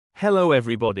Hello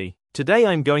everybody. Today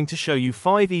I'm going to show you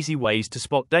 5 easy ways to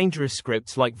spot dangerous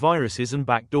scripts like viruses and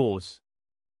backdoors.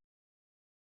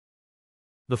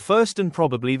 The first and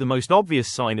probably the most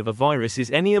obvious sign of a virus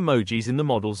is any emojis in the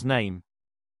model's name.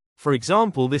 For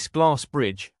example, this glass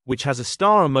bridge, which has a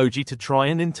star emoji to try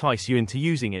and entice you into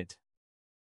using it.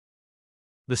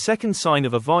 The second sign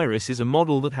of a virus is a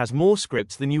model that has more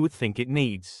scripts than you would think it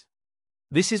needs.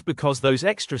 This is because those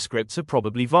extra scripts are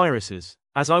probably viruses,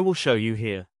 as I will show you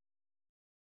here.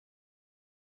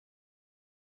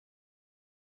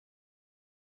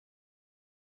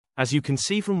 As you can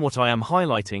see from what I am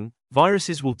highlighting,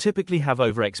 viruses will typically have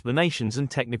over-explanations and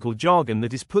technical jargon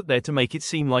that is put there to make it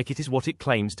seem like it is what it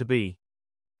claims to be.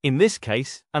 In this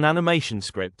case, an animation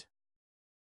script.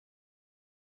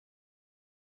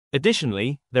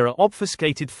 Additionally, there are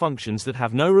obfuscated functions that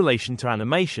have no relation to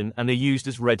animation and are used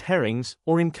as red herrings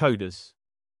or encoders.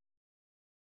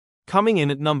 Coming in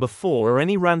at number 4 are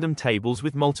any random tables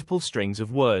with multiple strings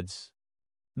of words.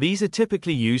 These are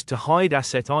typically used to hide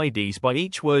asset IDs by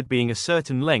each word being a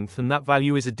certain length, and that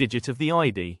value is a digit of the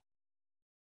ID.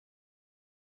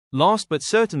 Last but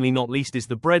certainly not least is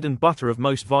the bread and butter of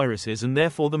most viruses and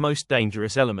therefore the most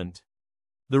dangerous element.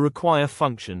 The require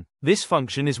function. This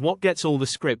function is what gets all the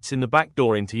scripts in the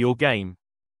backdoor into your game.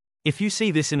 If you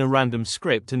see this in a random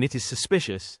script and it is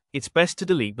suspicious, it's best to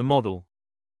delete the model.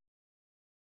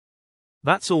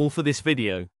 That's all for this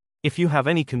video. If you have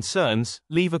any concerns,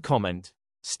 leave a comment.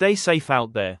 Stay safe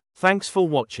out there. Thanks for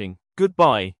watching.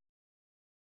 Goodbye.